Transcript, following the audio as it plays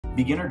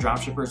Beginner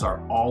dropshippers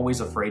are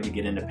always afraid to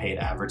get into paid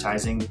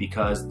advertising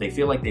because they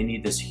feel like they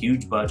need this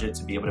huge budget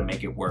to be able to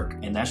make it work,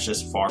 and that's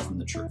just far from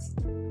the truth.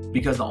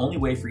 Because the only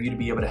way for you to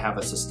be able to have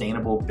a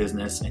sustainable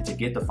business and to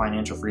get the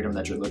financial freedom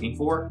that you're looking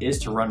for is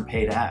to run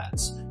paid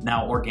ads.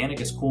 Now,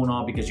 organic is cool and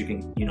all because you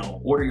can,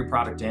 order your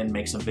product in,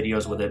 make some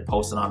videos with it,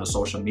 post it onto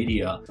social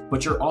media,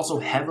 but you're also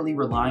heavily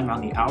relying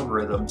on the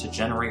algorithm to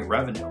generate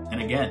revenue.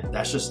 And again,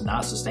 that's just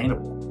not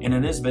sustainable. And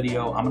in this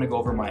video, I'm gonna go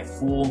over my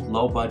full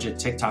low budget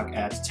TikTok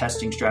ads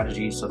testing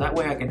strategy so that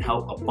way I can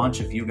help a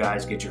bunch of you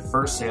guys get your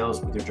first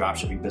sales with your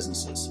dropshipping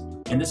businesses.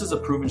 And this is a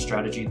proven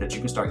strategy that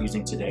you can start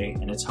using today,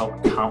 and it's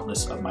helped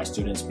countless of my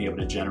students be able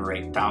to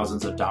generate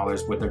thousands of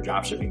dollars with their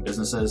dropshipping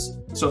businesses.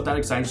 So if that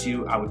excites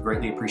you, I would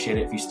greatly appreciate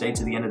it if you stay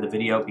to the end of the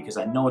video because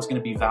I know it's gonna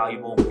be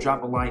valuable.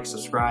 Drop a like,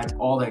 subscribe,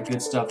 all that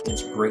good stuff.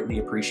 It's greatly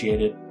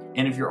appreciated.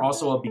 And if you're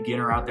also a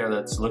beginner out there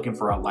that's looking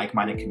for a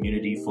like-minded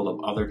community full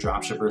of other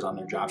dropshippers on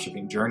their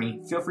dropshipping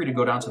journey, feel free to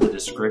go down to the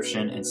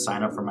description and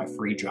sign up for my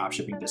free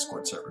dropshipping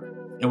Discord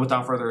server. And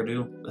without further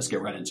ado, let's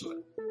get right into it.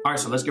 All right,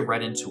 so let's get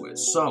right into it.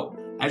 So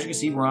as you can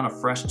see, we're on a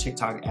fresh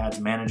TikTok ads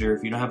manager.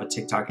 If you don't have a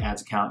TikTok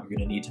ads account, you're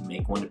gonna need to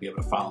make one to be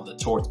able to follow the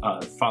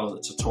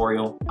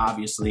tutorial,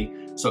 obviously.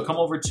 So come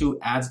over to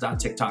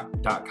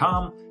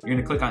ads.tiktok.com. You're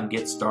gonna click on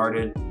get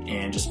started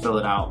and just fill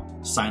it out,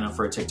 sign up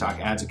for a TikTok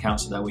ads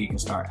account so that way you can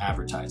start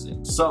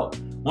advertising. So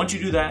once you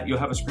do that, you'll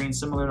have a screen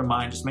similar to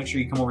mine. Just make sure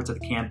you come over to the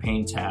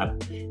campaign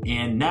tab.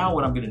 And now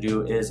what I'm gonna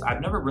do is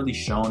I've never really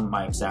shown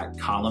my exact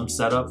column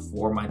setup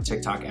for my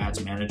TikTok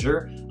ads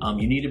manager.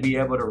 You need to be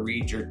able to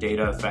read your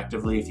data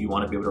effectively if you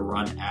wanna be able to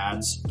run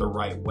ads the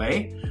right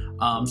way.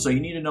 So you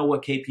need to know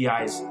what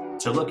KPIs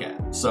to look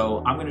at.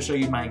 So I'm gonna show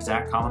you my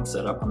exact column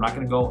setup. I'm not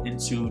gonna go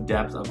into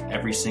depth of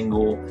every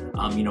single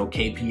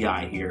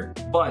KPI here,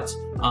 but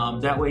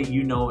that way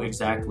you know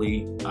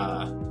exactly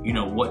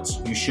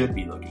what you should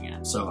be looking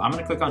at. So I'm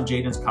gonna click on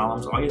Jaden's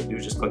columns. All you have to do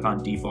is just click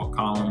on default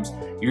columns.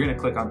 You're gonna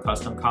click on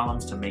custom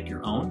columns to make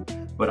your own,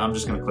 but I'm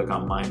just gonna click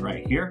on mine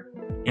right here.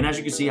 And as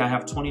you can see, I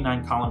have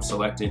 29 columns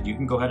selected. You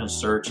can go ahead and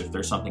search if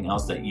there's something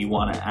else that you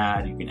want to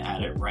add. You can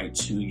add it right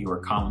to your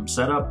column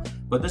setup.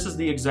 But this is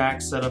the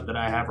exact setup that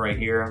I have right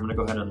here. I'm going to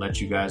go ahead and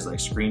let you guys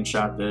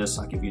screenshot this.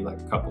 I'll give you a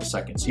couple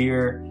seconds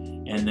here.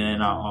 And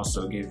then I'll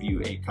also give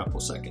you a couple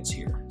seconds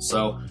here.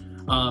 So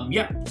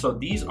so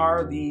these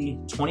are the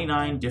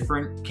 29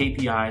 different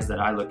KPIs that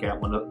I look at.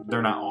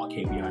 They're not all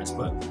KPIs,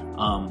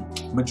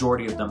 but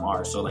majority of them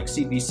are. So like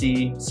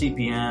CPC,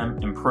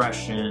 CPM,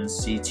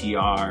 impressions,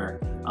 CTR,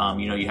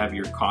 you have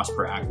your cost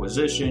per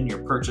acquisition, your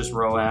purchase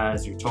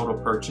ROAS, your total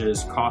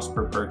purchase, cost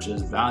per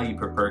purchase, value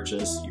per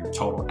purchase, your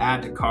total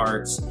add to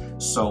carts,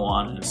 so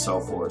on and so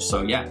forth.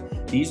 So yeah,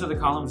 these are the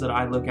columns that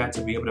I look at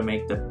to be able to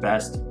make the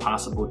best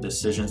possible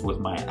decisions with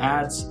my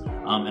ads.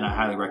 And I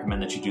highly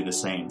recommend that you do the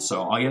same.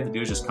 So all you have to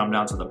do is just come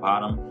down to the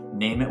bottom,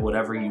 name it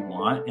whatever you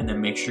want, and then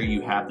make sure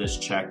you have this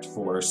checked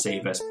for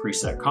save as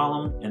preset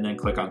column, and then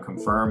click on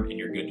confirm and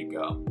you're good to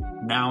go.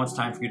 Now it's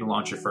time for you to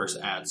launch your first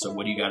ad. So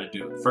what do you got to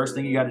do? First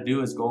thing you got to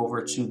do is go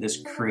over to this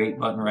create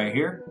button right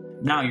here.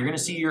 Now you're going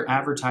to see your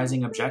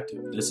advertising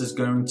objective. This is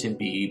going to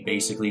be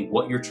basically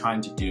what you're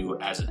trying to do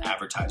as an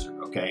advertiser,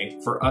 okay?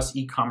 For us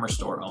e-commerce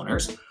store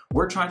owners,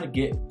 we're trying to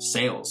get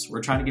sales.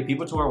 We're trying to get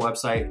people to our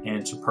website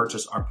and to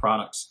purchase our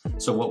products.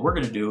 So what we're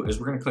going to do is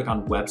we're going to click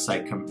on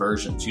website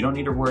conversions. You don't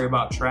need to worry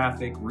about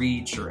traffic,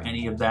 reach, or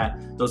any of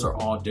that. Those are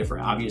all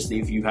different. Obviously,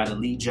 if you had a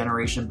lead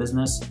generation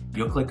business,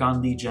 you'll click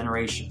on lead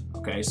generation,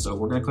 okay? So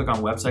we're going to click on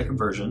website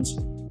conversions.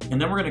 And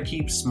then we're going to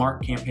keep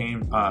smart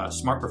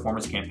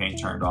performance campaign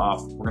turned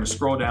off. We're going to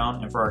scroll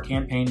down, and for our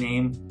campaign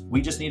name, we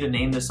just need to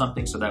name this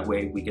something so that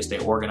way we can stay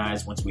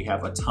organized once we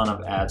have a ton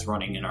of ads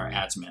running in our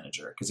ads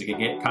manager, because it can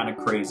get kind of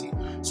crazy.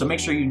 So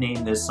make sure you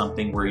name this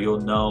something where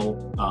you'll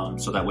know,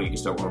 so that way you can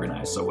stay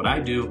organized. So what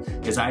I do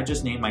is I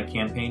just name my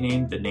campaign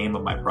name the name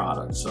of my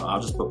product. So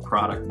I'll just put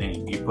product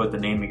name. You put the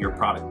name of your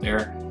product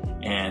there,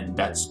 and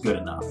that's good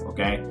enough,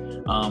 okay?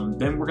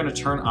 Then we're gonna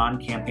turn on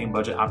campaign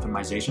budget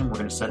optimization. We're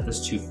gonna set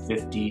this to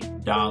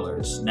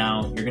 $50.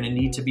 Now, you're gonna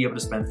need to be able to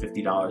spend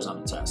 $50 on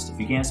a test. If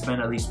you can't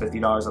spend at least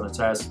 $50 on a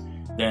test,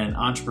 then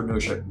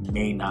entrepreneurship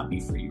may not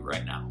be for you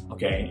right now,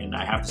 okay? And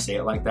I have to say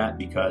it like that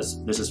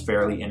because this is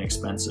fairly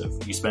inexpensive.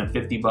 You spend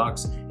 50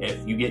 bucks,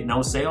 if you get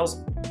no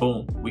sales,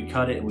 boom, we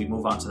cut it and we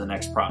move on to the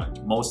next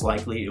product. Most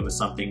likely it was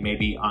something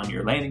maybe on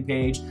your landing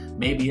page,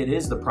 maybe it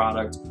is the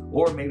product,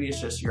 or maybe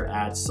it's just your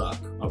ads suck,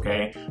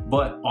 okay?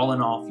 But all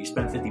in all, if you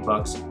spend 50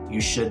 bucks,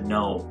 you should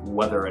know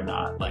whether or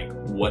not,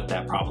 what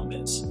that problem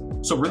is.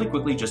 So really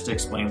quickly, just to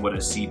explain what a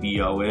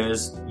CBO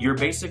is, you're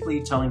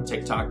basically telling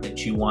TikTok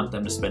that you want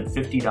them to spend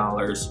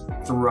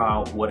 $50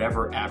 throughout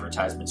whatever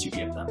advertisements you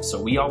give them. So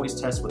we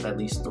always test with at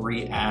least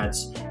 3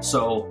 ads.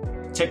 So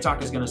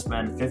TikTok is going to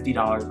spend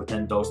 $50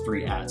 within those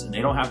 3 ads, and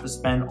they don't have to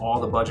spend all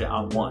the budget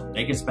on one.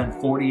 They can spend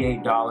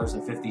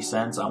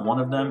 $48.50 on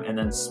one of them and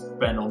then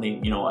spend only,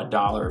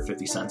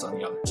 $1.50 on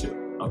the other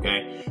 2.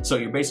 okay? So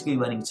you're basically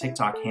letting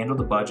TikTok handle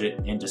the budget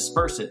and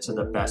disperse it to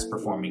the best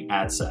performing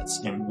ad sets.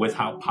 And with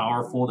how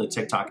powerful the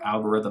TikTok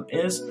algorithm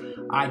is,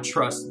 I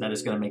trust that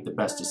it's gonna make the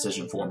best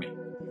decision for me.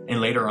 And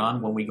later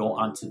on, when we go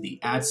onto the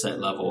ad set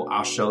level,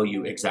 I'll show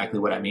you exactly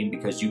what I mean,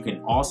 because you can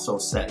also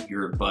set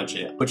your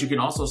budget, but you can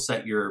also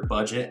set your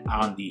budget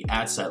on the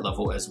ad set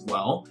level as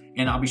well.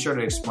 And I'll be sure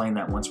to explain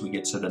that once we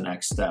get to the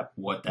next step,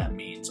 what that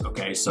means,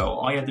 okay? So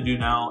all you have to do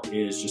now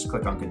is just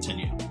click on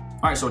continue.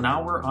 All right, so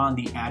now we're on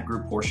the ad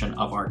group portion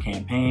of our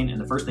campaign. And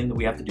the first thing that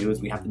we have to do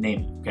is we have to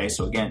name it, okay?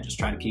 So again, just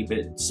try to keep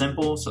it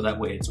simple so that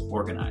way it's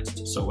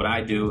organized. So what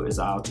I do is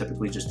I'll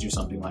typically just do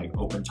something like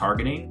open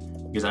targeting,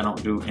 because I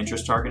don't do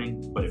interest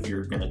targeting. But if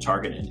you're gonna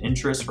target an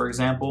interest, for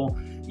example,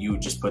 you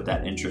just put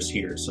that interest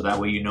here. So that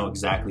way you know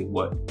exactly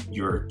what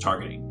you're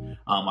targeting.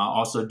 I'll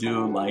also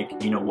do like,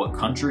 what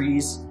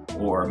countries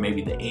or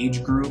maybe the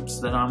age groups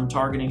that I'm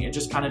targeting. It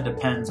just kind of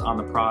depends on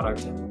the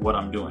product and what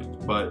I'm doing.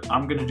 But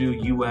I'm gonna do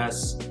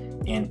US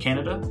and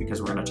Canada because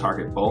we're gonna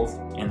target both,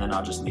 and then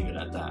I'll just leave it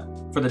at that.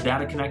 For the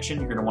data connection,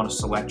 you're gonna wanna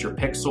select your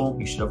pixel.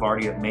 You should have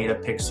already made a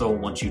pixel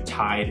once you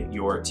tied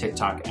your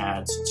TikTok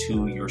ads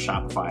to your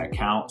Shopify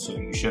account. So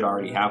you should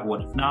already have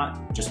one. If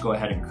not, just go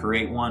ahead and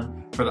create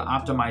one. For the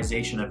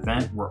optimization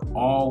event, we're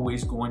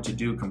always going to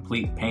do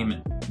complete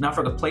payment. Now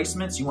for the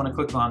placements, you wanna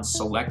click on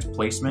select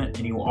placement,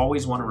 and you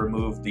always wanna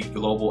remove the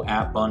global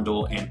app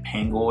bundle and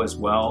Pangle as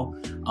well.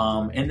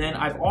 And then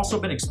I've also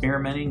been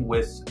experimenting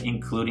with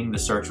including the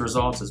search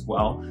results as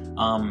well.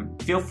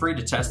 Feel free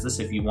to test this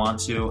if you want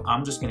to.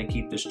 I'm just gonna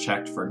keep this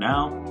checked for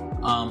now.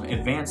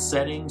 Advanced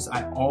settings,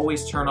 I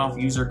always turn off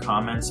user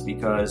comments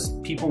because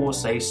people will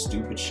say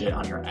stupid shit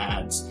on your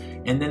ads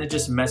and then it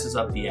just messes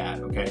up the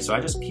ad, okay? So I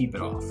just keep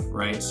it off,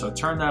 right? So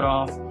turn that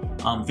off.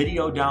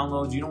 Video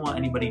downloads, you don't want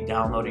anybody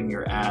downloading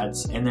your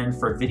ads. And then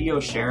for video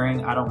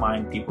sharing, I don't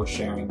mind people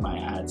sharing my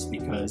ads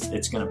because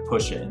it's gonna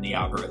push it in the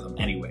algorithm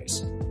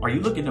anyways. Are you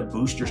looking to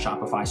boost your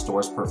Shopify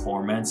store's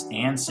performance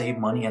and save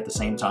money at the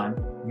same time?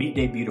 Meet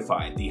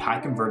Debutify, the high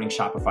converting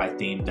Shopify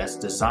theme that's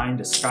designed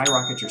to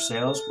skyrocket your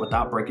sales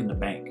without breaking the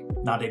bank.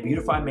 Now,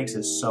 Debutify makes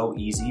it so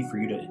easy for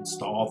you to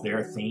install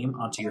their theme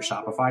onto your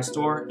Shopify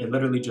store. It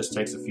literally just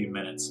takes a few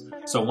minutes.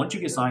 So once you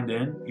get signed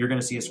in, you're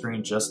gonna see a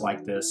screen just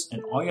like this.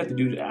 And all you have to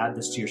do to add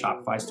this to your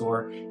Shopify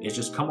store is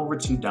just come over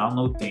to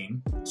download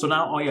theme. So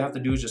now all you have to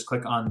do is just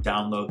click on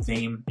download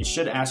theme. It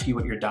should ask you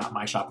what your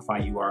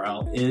 .myshopify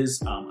URL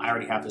is. I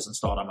already have this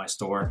installed on my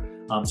store.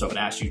 So if it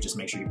asks you, just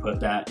make sure you put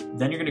that.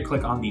 Then you're gonna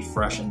click on the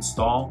fresh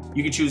install.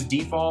 You can choose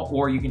default,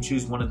 or you can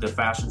choose one of the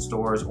fashion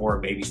stores or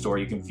a baby store.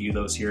 You can view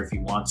those here if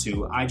you want to.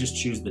 I just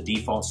choose the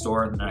default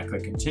store and then I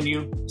click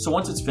continue. So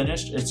once it's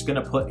finished, it's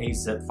gonna put a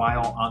zip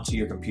file onto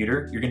your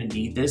computer. You're gonna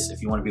need this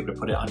if you wanna be able to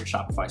put it on your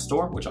Shopify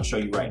store, which I'll show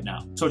you right now.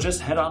 So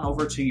just head on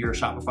over to your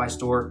Shopify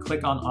store,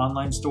 click on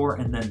online store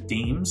and then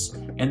themes,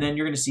 and then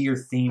you're gonna see your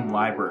theme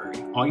library.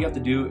 All you have to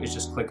do is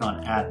just click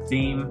on add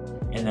theme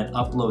and then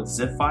upload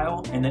zip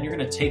file. And then you're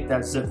gonna take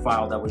that zip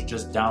file that was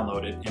just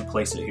downloaded and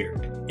place it here.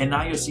 And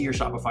now you'll see your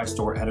Shopify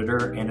store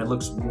editor and it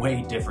looks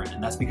way different.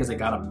 And that's because it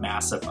got a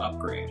massive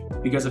upgrade.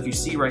 Because if you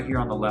see right here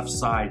on the left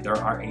side, there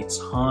are a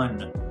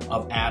ton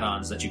of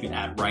add-ons that you can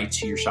add right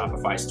to your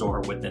Shopify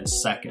store within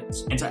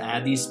seconds. And to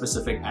add these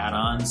specific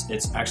add-ons,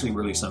 it's actually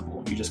really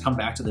simple. You just come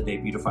back to the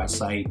Debutify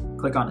site,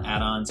 click on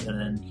add-ons, and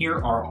then here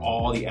are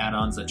all the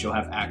add-ons that you'll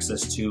have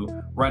access to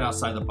right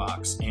outside the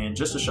box. And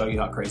just to show you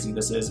how crazy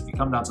this is, if you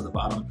come down to the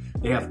bottom,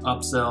 they have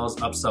upsells,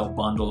 upsell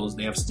bundles,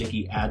 they have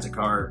sticky add to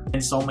cart,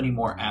 and so many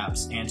more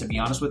apps. And to be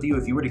honest with you,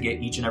 if you were to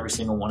get each and every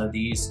single one of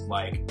these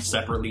like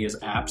separately as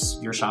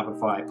apps, your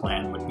Shopify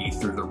plan would be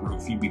through the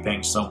roof. You'd be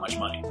paying so much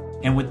money.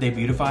 And with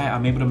Debutify,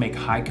 I'm able to make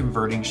high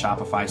converting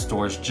Shopify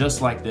stores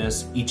just like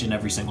this each and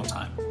every single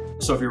time.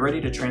 So if you're ready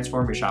to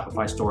transform your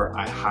Shopify store,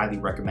 I highly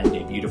recommend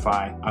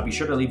Debutify. I'll be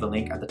sure to leave a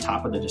link at the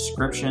top of the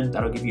description.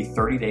 That'll give you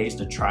 30 days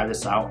to try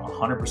this out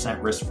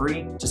 100%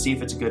 risk-free to see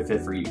if it's a good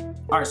fit for you.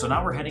 All right, so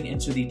now we're heading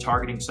into the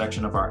targeting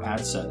section of our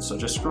ad set. So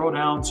just scroll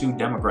down to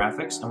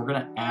demographics and we're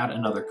gonna add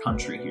another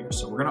country here.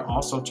 So we're gonna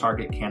also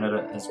target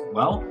Canada as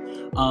well.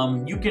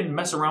 You can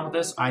mess around with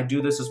this. I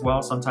do this as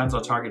well. Sometimes I'll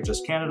target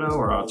just Canada,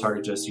 or I'll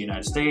target just the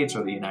United States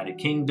or the United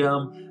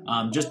Kingdom.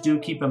 Just do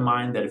keep in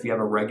mind that if you have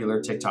a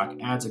regular TikTok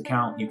ads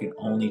account, you can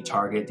only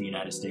target the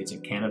United States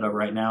and Canada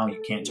right now. You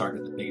can't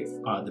target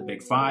the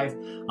big five.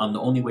 The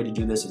only way to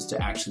do this is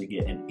to actually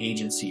get an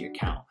agency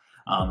account.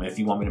 If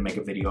you want me to make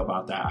a video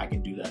about that, I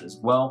can do that as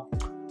well.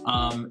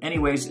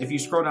 Anyways, if you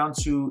scroll down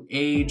to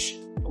age,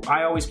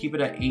 I always keep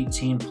it at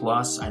 18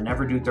 plus. I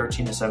never do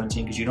 13 to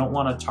 17 because you don't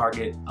want to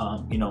target,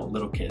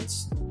 little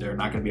kids. They're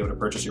not going to be able to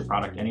purchase your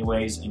product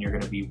anyways, and you're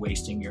going to be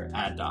wasting your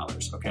ad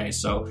dollars. Okay,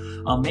 so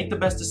make the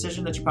best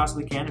decision that you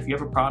possibly can. If you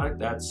have a product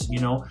that's,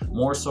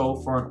 more so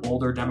for an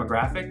older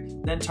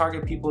demographic, then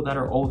target people that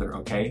are older.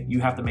 Okay, you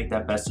have to make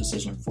that best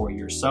decision for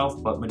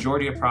yourself, but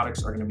majority of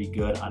products are going to be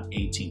good on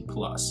 18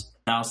 plus.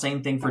 Now,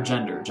 same thing for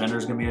gender. Gender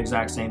is gonna be the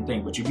exact same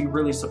thing, but you'd be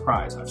really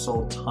surprised. I've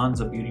sold tons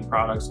of beauty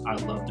products. I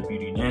love the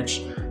beauty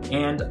niche,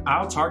 and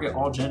I'll target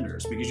all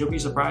genders because you'll be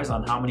surprised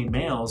on how many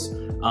males,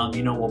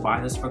 will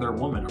buy this for their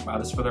woman or buy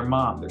this for their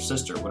mom, their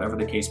sister, whatever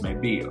the case may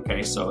be,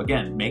 okay? So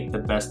again, make the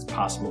best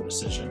possible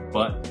decision,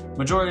 but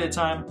majority of the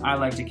time, I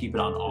like to keep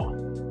it on all.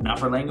 Now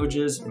for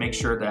languages, make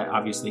sure that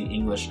obviously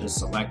English is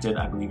selected.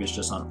 I believe it's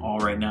just on all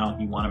right now.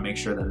 You wanna make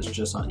sure that it's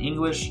just on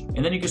English.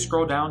 And then you can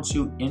scroll down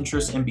to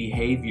interests and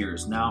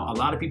behaviors. Now, a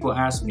lot of people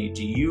ask me,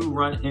 do you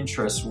run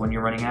interests when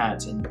you're running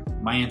ads? And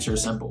my answer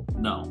is simple,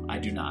 no, I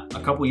do not. A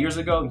couple years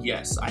ago,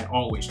 yes, I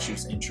always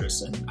choose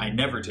interests and I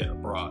never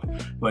did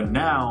broad. But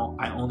now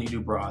I only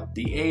do broad.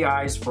 The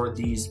AIs for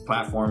these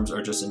platforms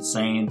are just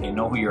insane. They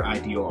know who your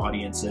ideal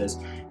audience is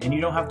and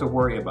you don't have to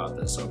worry about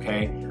this,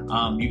 okay?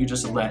 You can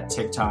just let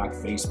TikTok,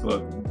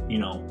 Facebook,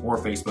 or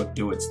Facebook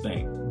do its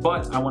thing.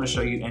 But I want to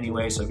show you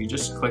anyway, so if you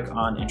just click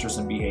on interests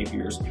and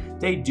behaviors,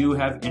 they do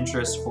have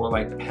interests for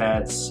like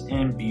pets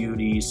and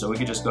beauty. So we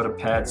can just go to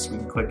pets, we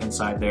can click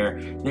inside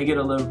there. They get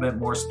a little bit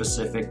more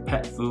specific: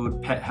 pet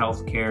food, pet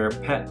healthcare,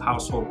 pet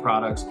household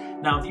products.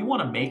 Now, if you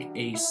want to make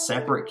a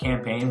separate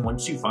campaign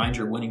once you find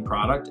your winning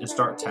product and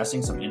start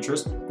testing some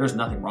interest, there's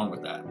nothing wrong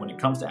with that. When it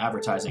comes to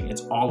advertising,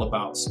 it's all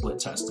about split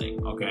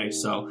testing, okay?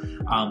 So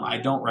I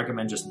don't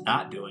recommend just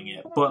not doing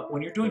it, but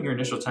when you're doing your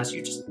initial test,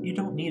 you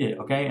don't need it,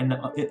 okay? And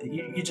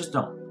you just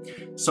don't.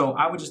 So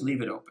I would just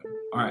leave it open.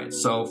 All right,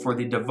 so for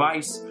the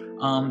device,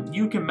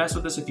 you can mess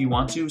with this if you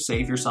want to.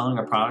 Say if you're selling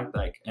a product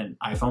like an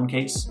iPhone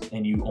case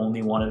and you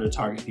only wanted to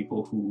target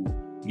people who,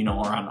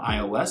 are on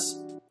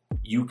iOS,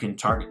 you can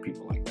target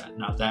people like that.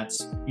 Now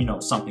that's,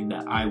 something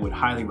that I would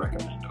highly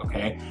recommend,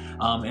 okay?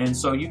 And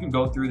so you can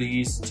go through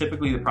these.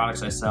 Typically the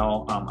products I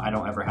sell, I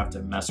don't ever have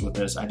to mess with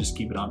this. I just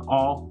keep it on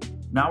all.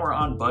 Now we're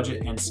on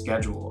budget and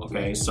schedule,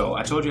 okay? So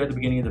I told you at the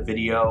beginning of the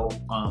video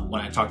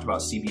when I talked about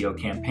CBO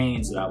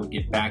campaigns that I would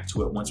get back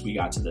to it once we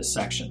got to this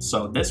section.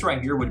 So this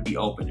right here would be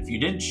open. If you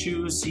didn't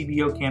choose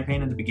CBO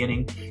campaign in the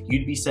beginning,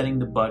 you'd be setting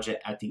the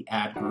budget at the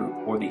ad group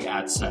or the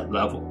ad set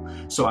level.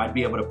 So I'd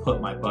be able to put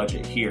my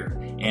budget here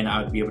and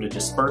I would be able to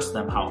disperse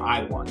them how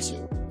I want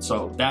to.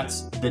 So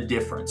that's the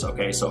difference,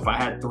 okay? So if I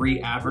had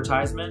 3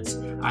 advertisements,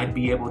 I'd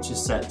be able to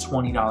set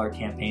 $20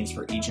 campaigns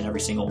for each and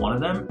every single one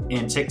of them,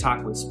 and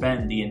TikTok would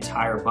spend the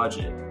entire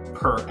budget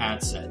per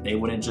ad set. They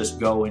wouldn't just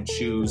go and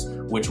choose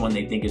which one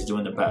they think is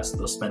doing the best.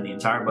 They'll spend the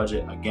entire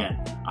budget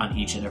again on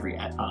each and every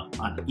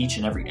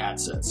ad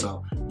set.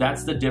 So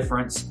that's the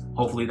difference.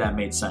 Hopefully that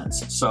made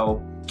sense.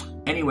 So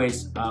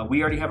anyways,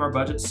 we already have our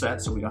budget set,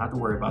 so we don't have to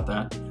worry about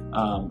that.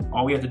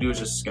 All we have to do is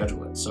just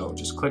schedule it. So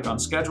just click on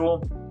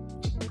schedule.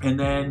 And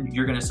then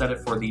you're gonna set it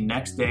for the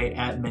next day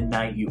at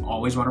midnight. You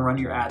always wanna run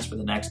your ads for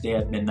the next day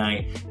at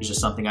midnight. It's just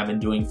something I've been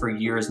doing for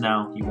years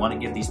now. You wanna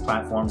give these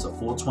platforms a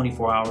full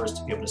 24 hours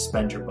to be able to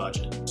spend your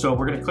budget. So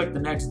we're gonna click the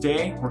next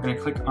day. We're gonna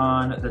click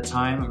on the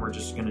time and we're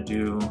just gonna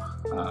do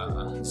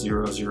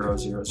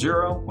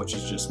 0000, which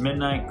is just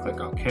midnight.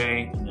 Click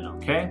OK and then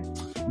OK.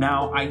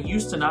 Now, I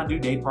used to not do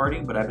day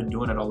parting, but I've been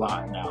doing it a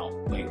lot now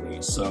lately.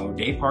 So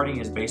day parting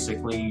is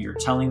basically you're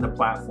telling the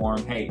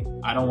platform, hey,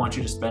 I don't want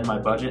you to spend my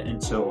budget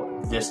until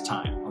this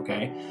time,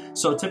 okay?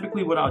 So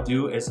typically what I'll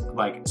do is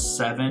like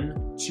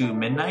 7 to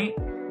midnight,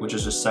 which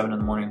is just 7 in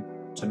the morning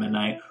to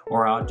midnight,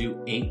 or I'll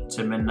do 8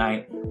 to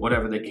midnight,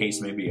 whatever the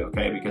case may be,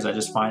 okay? Because I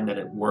just find that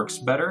it works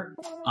better.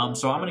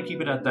 So I'm gonna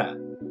keep it at that.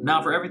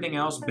 Now for everything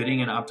else,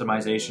 bidding and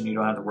optimization, you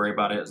don't have to worry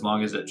about it. As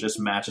long as it just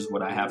matches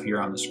what I have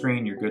here on the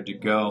screen, you're good to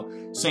go.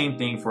 Same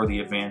thing for the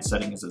advanced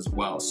settings as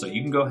well. So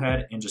you can go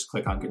ahead and just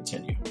click on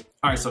continue.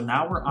 All right, so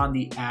now we're on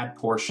the ad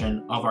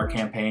portion of our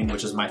campaign,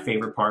 which is my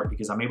favorite part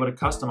because I'm able to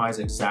customize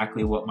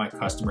exactly what my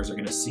customers are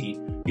gonna see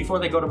before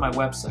they go to my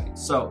website.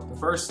 So the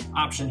first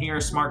option here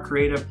is Smart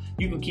Creative.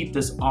 You can keep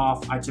this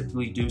off. I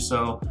typically do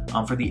so.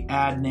 For the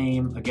ad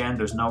name, again,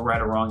 there's no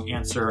right or wrong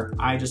answer.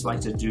 I just like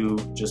to do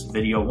just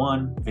video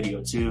 1,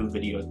 video 2,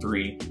 video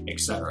 3,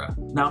 etc.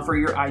 Now for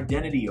your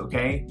identity,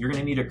 okay, you're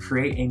gonna need to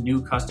create a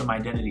new custom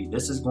identity.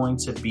 This is going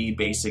to be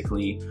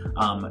basically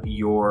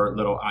your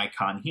little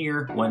icon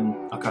here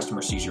when a customer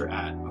sees your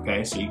ad,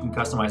 okay? So you can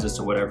customize this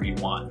to whatever you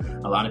want.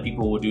 A lot of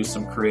people will do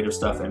some creative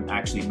stuff and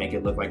actually make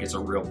it look like it's a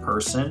real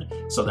person.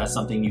 So that's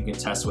something you can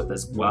test with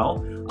as well.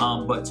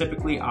 But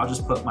typically I'll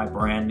just put my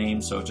brand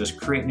name. So just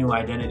create new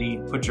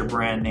identity, put your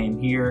brand name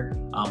here,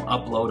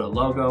 upload a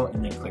logo,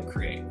 and then click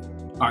create.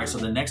 All right, so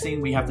the next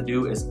thing we have to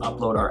do is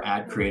upload our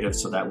ad creative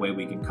so that way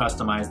we can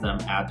customize them,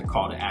 add the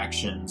call to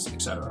actions,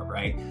 etc.,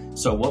 right?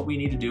 So what we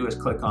need to do is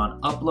click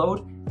on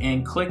upload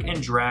and click and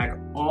drag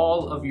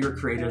all of your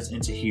creatives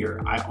into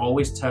here. I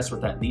always test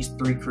with at least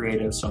 3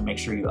 creatives, so make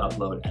sure you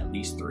upload at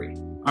least 3.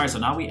 All right, so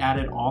now we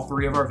added all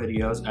 3 of our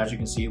videos. As you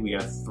can see, we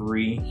have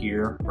 3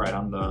 here right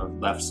on the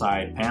left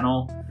side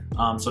panel.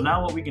 So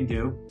now what we can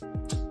do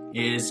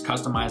is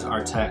customize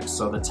our text.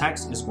 So the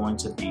text is going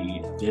to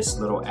be this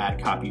little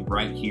ad copy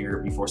right here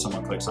before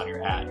someone clicks on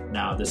your ad.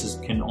 Now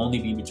can only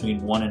be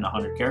between 1 and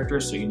 100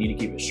 characters, so you need to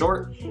keep it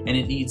short, and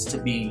it needs to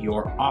be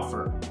your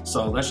offer.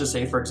 So let's just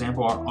say, for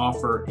example, our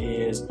offer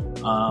is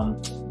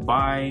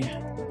buy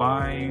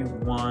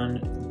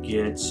one,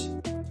 get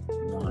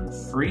one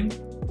free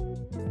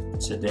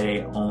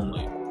today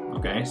only.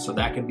 Okay, so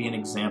that could be an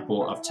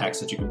example of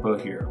text that you can put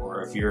here.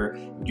 Or if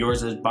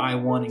yours is buy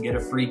one and get a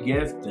free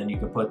gift, then you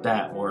can put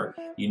that. Or,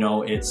 you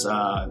know, it's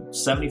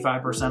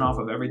 75% off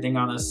of everything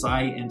on the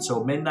site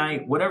until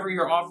midnight. Whatever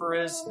your offer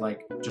is,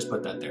 like, just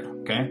put that there.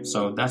 Okay,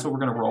 so that's what we're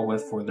gonna roll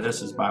with for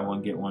this, is buy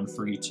one, get one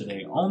free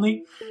today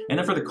only. And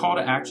then for the call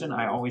to action,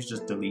 I always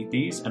just delete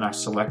these and I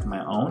select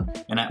my own.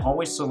 And I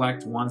always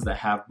select ones that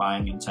have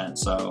buying intent.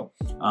 So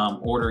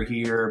order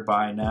here,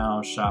 buy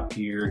now, shop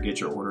here, get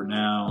your order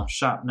now,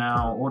 shop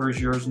now, order's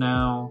yours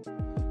now,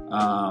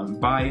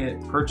 buy it,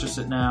 purchase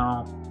it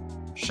now,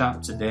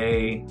 shop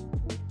today.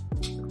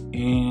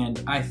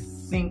 And I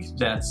think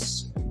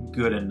that's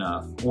good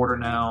enough. Order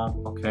now,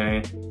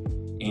 okay.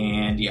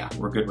 And yeah,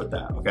 we're good with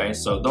that, okay?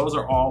 So those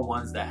are all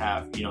ones that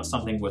have, you know,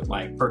 something with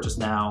like purchase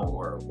now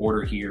or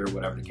order here,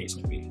 whatever the case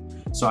may be.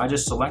 So I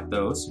just select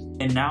those.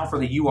 And now for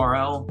the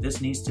URL,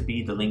 this needs to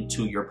be the link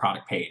to your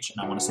product page.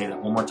 And I wanna say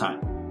that one more time.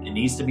 It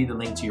needs to be the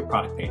link to your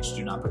product page.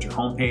 Do not put your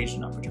home page, do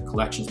not put your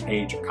collections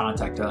page, or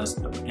contact us,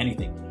 don't put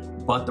anything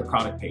but the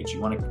product page.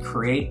 You wanna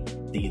create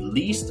the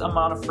least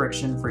amount of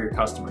friction for your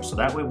customers. So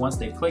that way, once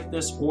they click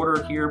this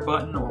order here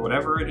button or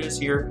whatever it is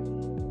here,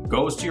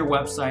 goes to your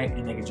website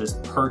and they can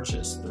just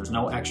purchase. There's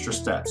no extra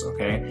steps,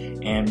 okay?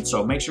 And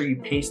so make sure you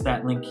paste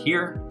that link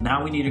here.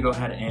 Now we need to go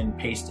ahead and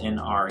paste in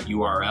our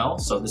URL.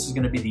 So this is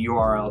gonna be the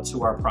URL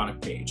to our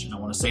product page. And I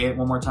wanna say it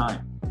one more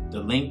time.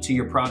 The link to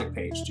your product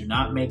page. Do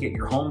not make it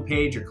your home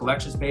page, your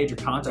collections page, your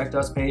contact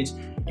us page.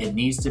 It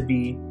needs to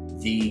be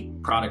the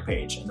product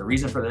page. And the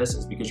reason for this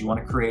is because you want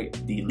to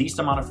create the least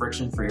amount of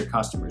friction for your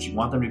customers. You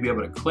want them to be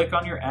able to click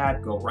on your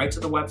ad, go right to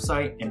the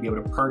website, and be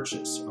able to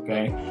purchase,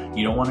 okay?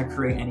 You don't want to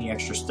create any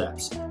extra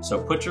steps.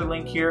 So put your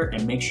link here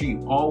and make sure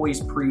you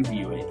always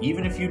preview it.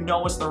 Even if you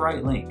know it's the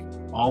right link,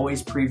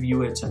 always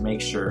preview it to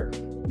make sure,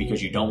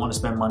 because you don't want to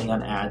spend money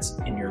on ads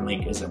and your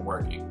link isn't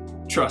working.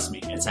 Trust me,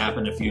 it's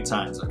happened a few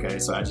times, okay?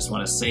 So I just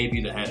want to save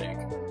you the headache.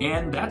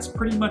 And that's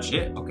pretty much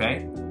it,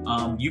 okay?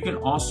 You can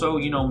also,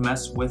 you know,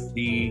 mess with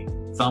the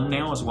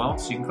thumbnail as well.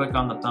 So you can click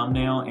on the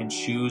thumbnail and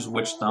choose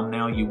which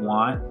thumbnail you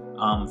want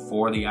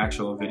for the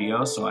actual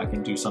video. So I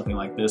can do something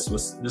like this.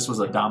 This was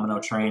a domino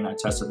train. I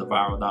tested the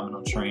viral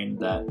domino train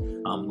that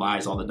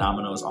lies all the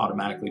dominoes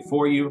automatically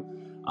for you.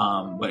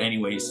 But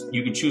anyways,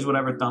 you can choose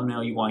whatever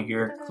thumbnail you want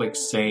here, click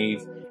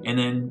save. And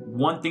then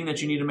one thing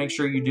that you need to make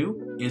sure you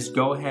do is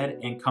go ahead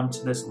and come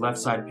to this left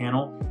side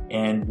panel,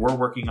 and we're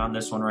working on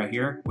this one right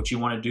here. What you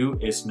want to do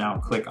is now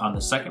click on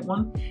the second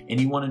one, and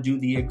you want to do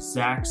the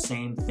exact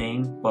same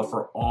thing, but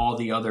for all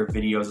the other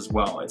videos as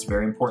well. It's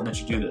very important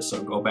that you do this.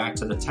 So go back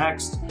to the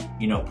text,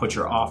 you know, put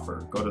your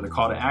offer, go to the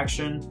call to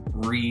action,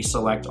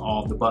 reselect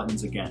all of the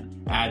buttons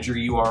again, add your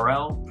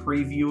URL,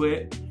 preview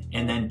it,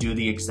 and then do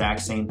the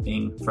exact same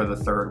thing for the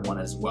third one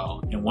as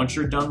well. And once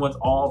you're done with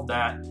all of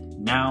that,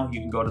 now you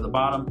can go to the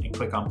bottom and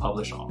click on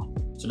publish all.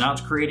 So now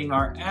it's creating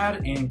our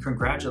ad, and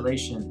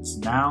congratulations.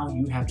 Now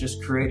you have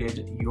just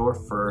created your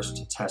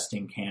first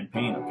testing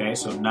campaign, okay?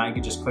 So now you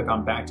can just click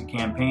on back to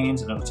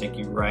campaigns and it'll take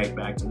you right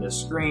back to this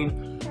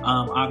screen.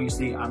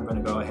 Obviously I'm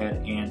gonna go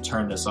ahead and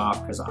turn this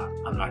off because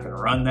I'm not gonna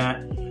run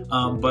that.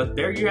 But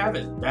there you have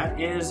it.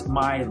 That is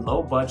my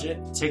low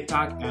budget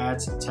TikTok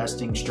ads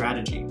testing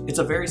strategy. It's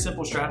a very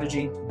simple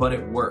strategy, but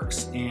it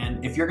works.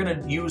 And if you're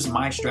gonna use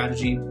my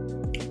strategy,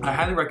 I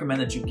highly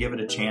recommend that you give it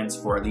a chance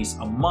for at least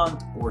a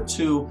month or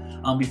two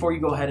before you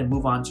go ahead and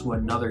move on to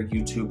another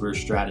YouTuber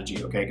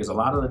strategy, okay? Because a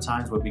lot of the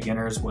times with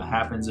beginners, what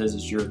happens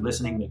is you're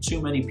listening to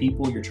too many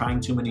people, you're trying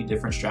too many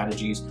different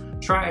strategies.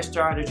 Try a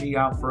strategy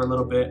out for a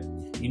little bit,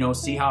 you know,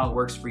 see how it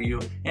works for you.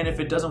 And if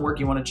it doesn't work,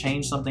 you want to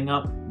change something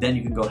up, then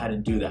you can go ahead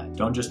and do that.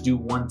 Don't just do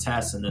one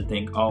test and then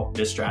think, oh,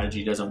 this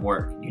strategy doesn't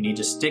work. You need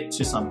to stick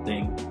to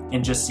something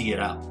and just see it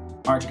out.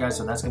 All right, guys,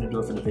 so that's gonna do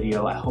it for the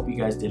video. I hope you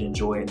guys did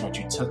enjoy it and that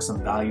you took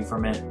some value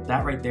from it.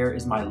 That right there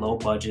is my low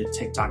budget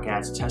TikTok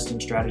ads testing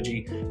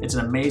strategy. It's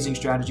an amazing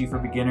strategy for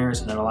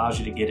beginners, and it allows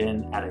you to get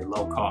in at a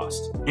low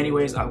cost.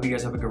 Anyways, I hope you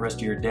guys have a good rest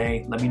of your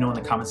day. Let me know in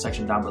the comment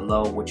section down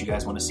below what you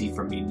guys wanna see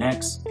from me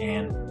next,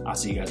 and I'll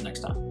see you guys next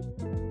time.